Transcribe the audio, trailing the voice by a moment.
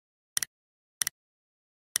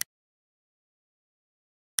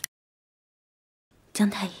姜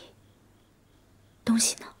太医，东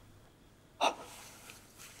西呢？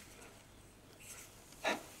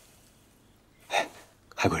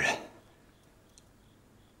海贵人，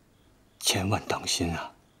千万当心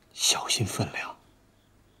啊，小心分量。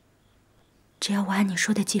只要我按你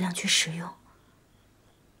说的剂量去使用，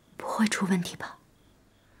不会出问题吧？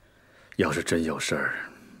要是真有事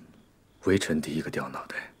儿，微臣第一个掉脑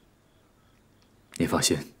袋。您放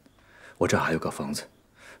心，我这还有个方子，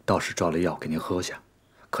道士抓了药给您喝下，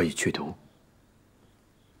可以去毒。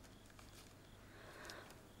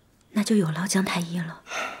那就有劳姜太医了。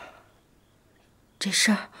这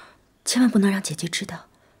事儿千万不能让姐姐知道，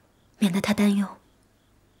免得她担忧。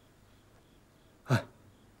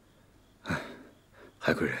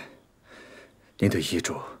海贵人，您对医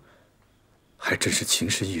主还真是情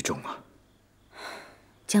深意重啊。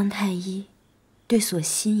姜太医对所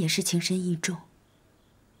心也是情深意重，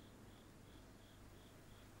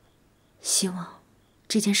希望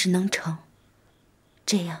这件事能成，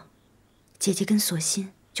这样姐姐跟所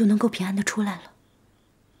心就能够平安的出来了。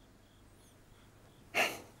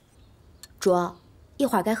主，一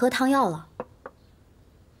会儿该喝汤药了。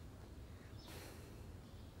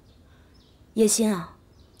叶心啊，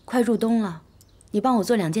快入冬了，你帮我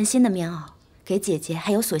做2件新的棉袄，给姐姐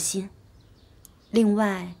还有所心。另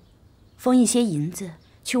外，封一些银子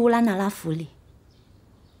去乌拉那拉府里。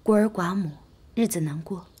孤儿寡母，日子难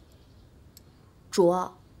过。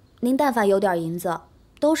主，您但凡有点银子，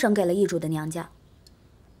都省给了易主的娘家。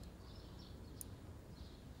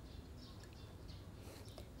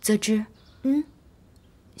泽之，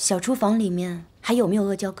小厨房里面还有没有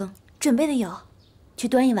阿胶羹？准备的有，去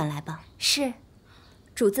端一碗来吧。是。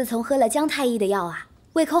主自从喝了姜太医的药啊，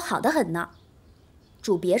胃口好得很呢。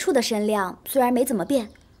主别处的身量虽然没怎么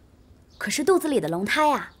变，可是肚子里的龙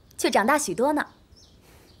胎啊，却长大许多呢。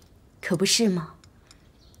可不是吗？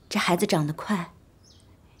这孩子长得快，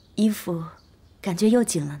衣服感觉又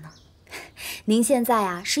紧了呢。您现在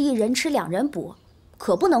啊是1人吃2人补，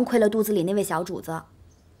可不能亏了肚子里那位小主子。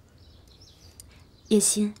叶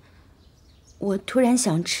心，我突然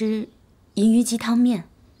想吃银鱼鸡汤面，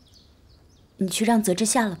你去让泽之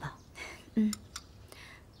下了吧。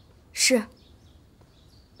是。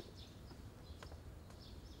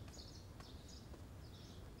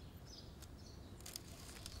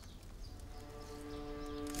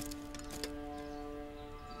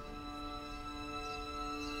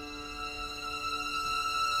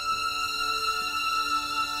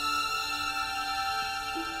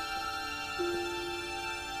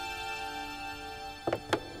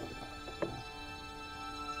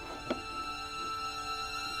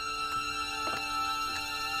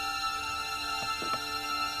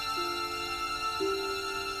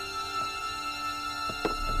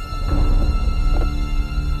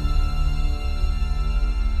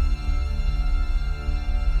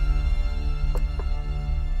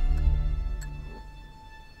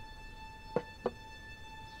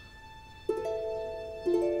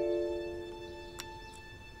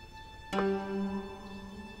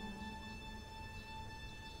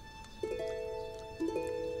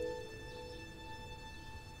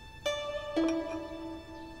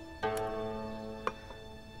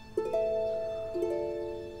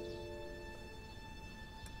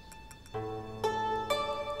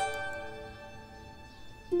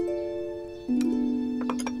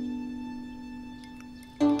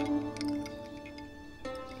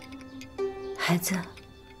孩子，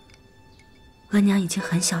额娘已经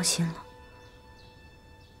很小心了，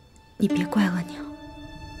你别怪额娘。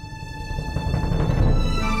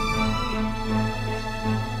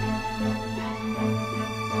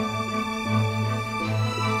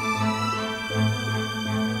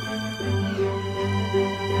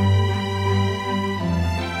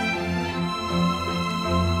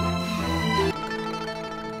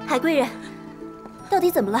海贵人，到底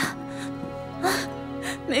怎么了？啊，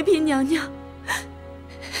梅嫔娘娘。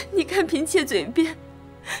你看嫔妾嘴边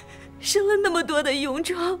生了那么多的臃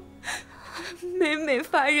疮，每每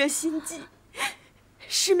发热心悸，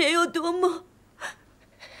失眠又多梦。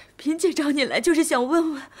嫔妾找你来就是想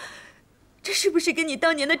问问，这是不是跟你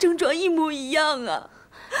当年的症状一模一样啊？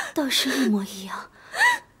倒是一模一样。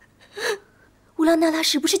乌拉那拉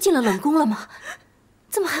是不是进了冷宫了吗？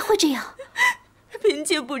怎么还会这样？嫔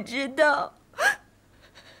妾不知道，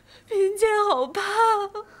嫔妾好怕。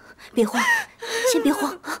别慌，先别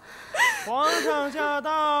慌。皇上驾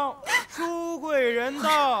到，淑贵人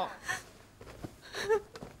到。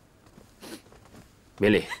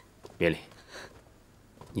免礼，免礼。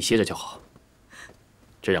你歇着就好。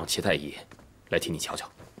这让齐太医来替你瞧瞧。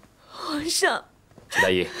皇上。齐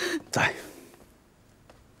太医在。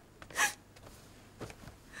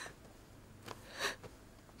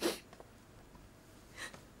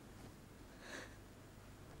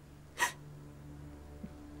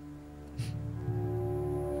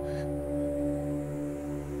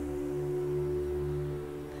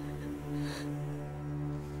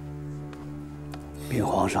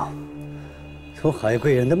皇上，从海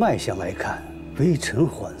贵人的脉象来看，微沉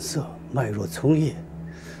缓涩，脉若葱叶，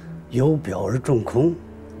由表而中空，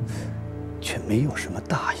却没有什么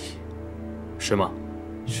大意。是吗？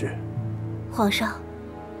是。皇上，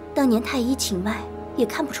当年太医请脉也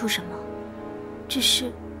看不出什么，只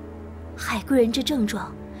是海贵人这症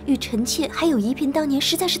状与臣妾还有宜嫔当年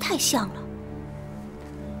实在是太像了。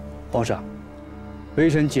皇上，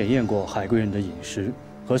微臣检验过海贵人的饮食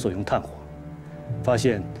和所用炭火，发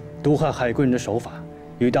现毒害海贵人的手法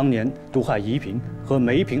与当年毒害宜嫔和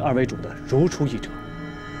梅嫔二为主的如出一辙。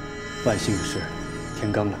万幸的是，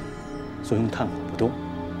天刚了，所用炭火不多，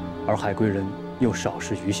而海贵人又少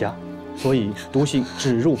食鱼虾，所以毒性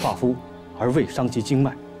只入发肤，而未伤及经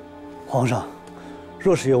脉。皇上，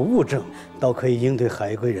若是有误症，倒可以应对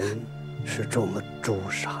海贵人是中了诛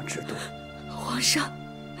杀之毒。皇上，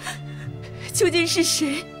究竟是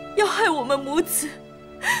谁要害我们母子？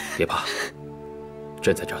别怕，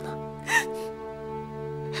朕在这儿呢。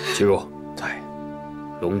齐若在。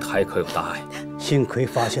龙胎可有大碍？幸亏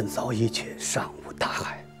发现早已，且尚无大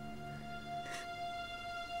碍。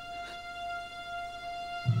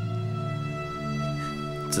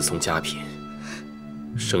自从嘉嫔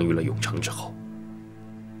生育了永成之后，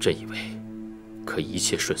朕以为可一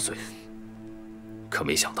切顺遂，可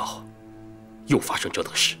没想到又发生这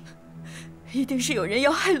等事。一定是有人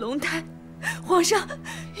要害龙胎，皇上，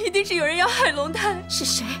一定是有人要害龙胎。是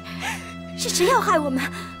谁？是谁要害我们？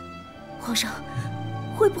皇上，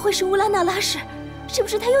会不会是乌拉那拉氏？是不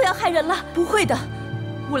是他又要害人了？不会的，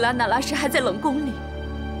乌拉那拉氏还在冷宫里，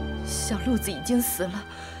小鹿子已经死了，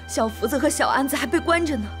小福子和小安子还被关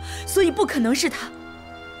着呢，所以不可能是他。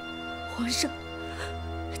皇上，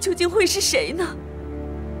究竟会是谁呢？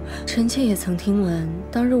臣妾也曾听闻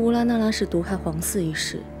当日乌拉那拉氏毒害皇嗣一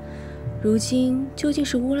事，如今究竟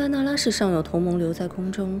是乌拉那拉氏尚有同盟留在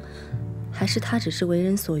宫中，还是他只是为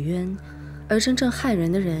人所冤，而真正害人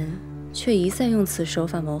的人却一再用此手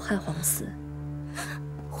法谋害皇嗣？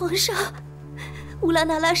皇上，乌拉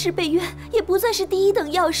那拉氏被冤也不算是第一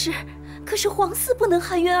等要事，可是皇嗣不能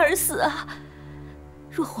含冤而死啊！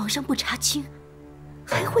若皇上不查清，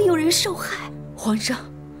还会有人受害。皇上，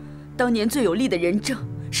当年最有力的人证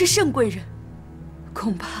是盛贵人，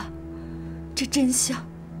恐怕这真相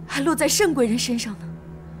还落在盛贵人身上呢。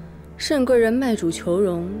盛贵人卖主求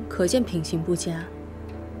荣，可见品行不佳。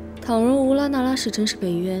倘若乌拉那拉氏真是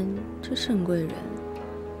被冤，这盛贵人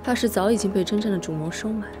怕是早已经被真正的主谋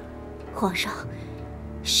收买了。皇上，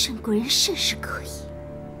盛贵人甚是可疑。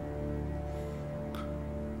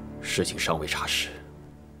事情尚未查实，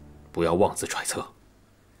不要妄自揣测。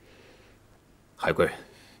海贵人，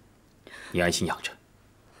你安心养着。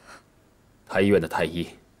太医院的太医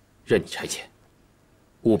任你差遣，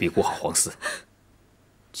务必顾好皇嗣。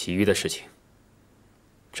其余的事情，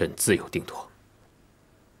朕自有定夺。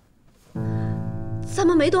咱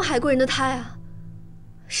们没动海贵人的胎啊！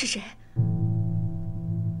是谁？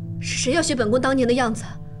是谁要学本宫当年的样子？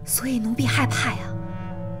所以奴婢害怕呀。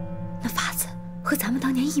那法子和咱们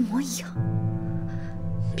当年一模一样。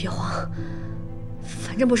别慌，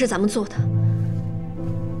反正不是咱们做的。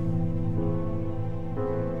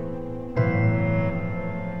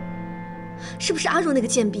是不是阿若那个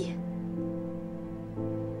贱婢？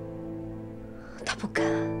他不敢，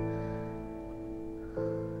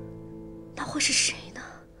那会是谁呢？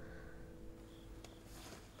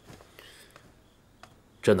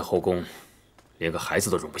朕的后宫连个孩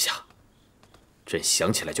子都容不下，朕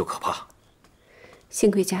想起来就可怕。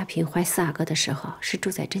幸亏嘉嫔怀4阿哥的时候是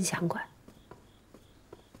住在真祥馆。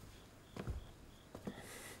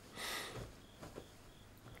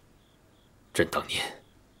朕当年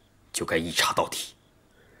就该一查到底。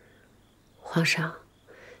皇上，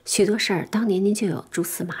许多事儿当年您就有蛛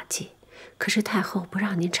丝马迹，可是太后不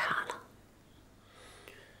让您查了。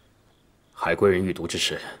海贵人遇毒之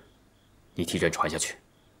事，你替朕传下去。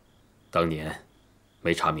当年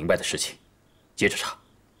没查明白的事情，接着查。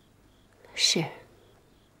是。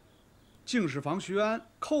敬事房徐安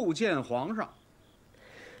叩见皇上。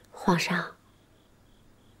皇上，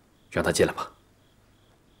让他进来吧。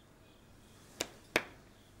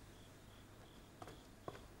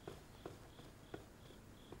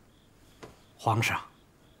皇上，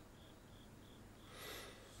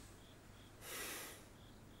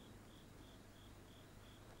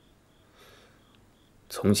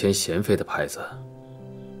从前贤妃的牌子，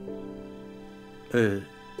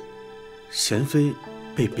贤妃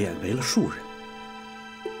被贬为了庶人，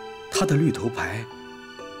她的绿头牌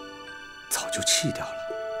早就弃掉了。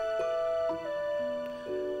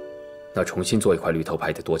那重新做一块绿头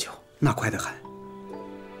牌得多久？那快得很。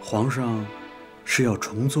皇上是要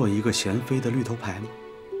重做一个贤妃的绿头牌吗？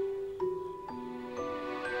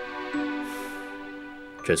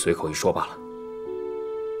朕随口一说罢了。